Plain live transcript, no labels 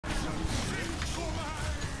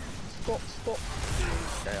Stop.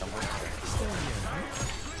 Yeah, I'm going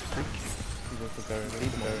Thank you. He's a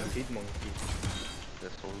guaranteed monkey.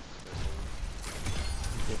 That's all.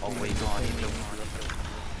 Oh wait, no, I need to.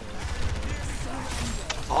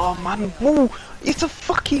 Oh man, whoa! It's a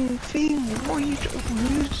fucking thing! What are you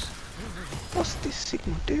doing? What's this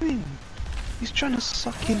Sigma doing? He's trying to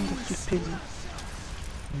suck in the flipping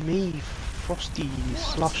me, Frosty,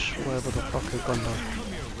 Slush, whatever the fuck has gone on.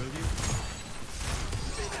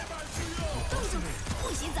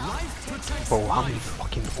 Bro, how many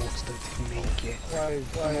fucking ults does he make it?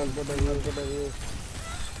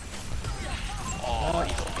 Oh,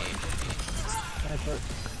 he got me.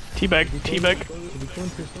 Teabag.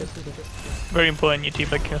 Very important, you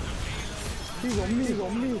teabag kill. He's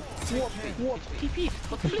on me. What?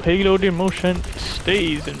 The payload in motion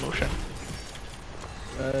stays in motion.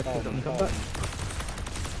 Come back.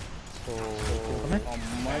 So, I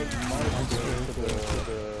might go to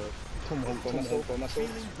the Tomahawk.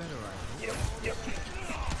 Yep.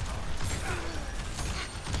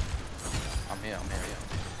 I'm here.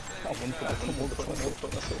 Oh,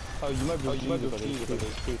 you might be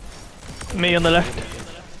Me on the left.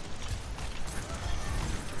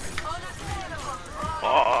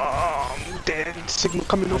 Oh, I'm dead. Sigma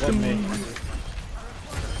coming off me.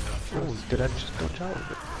 Oh, did I just dodge out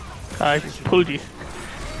of it? I pulled you.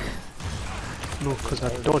 No, because I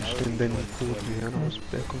dodged and then he pulled me and I was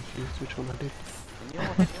very confused which one I did.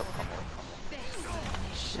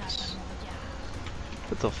 Yes.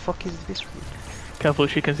 What the fuck is this? Careful,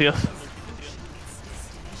 she can see us.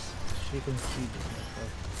 She can see.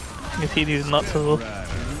 You can see these nuts as well.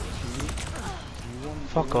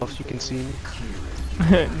 Fuck off, you can see me.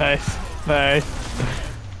 Nice. Nice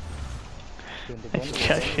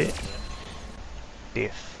chat shit.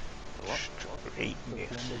 Death. Straight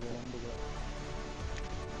death.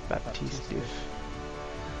 Baptiste death.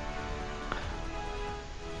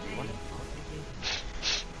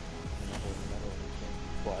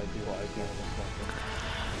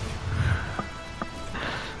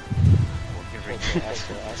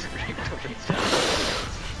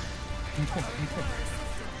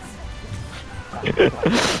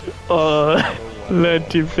 Oh, learn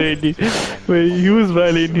to play this. Wait, he was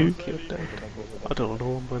violating you. I don't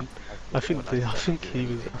know, man. I think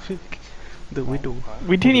the widow.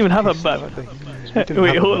 We didn't even have a bat.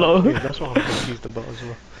 Wait, hold on. Yeah, that's what I'm confused about as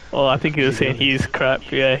well. Oh, I think he was saying he's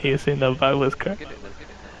crap. Yeah, he was saying the bat was crap.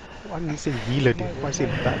 Why didn't you say healer did? Why say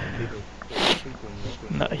bat did?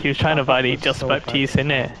 No, he was trying to violate just Baptiste in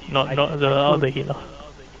there, not the other healer.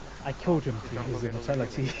 I killed him for his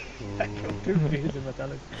immortality. I killed him for his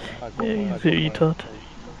immortality. Yeah, he's a retard.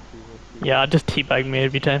 Yeah, I just teabag me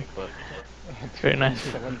every time. Very nice.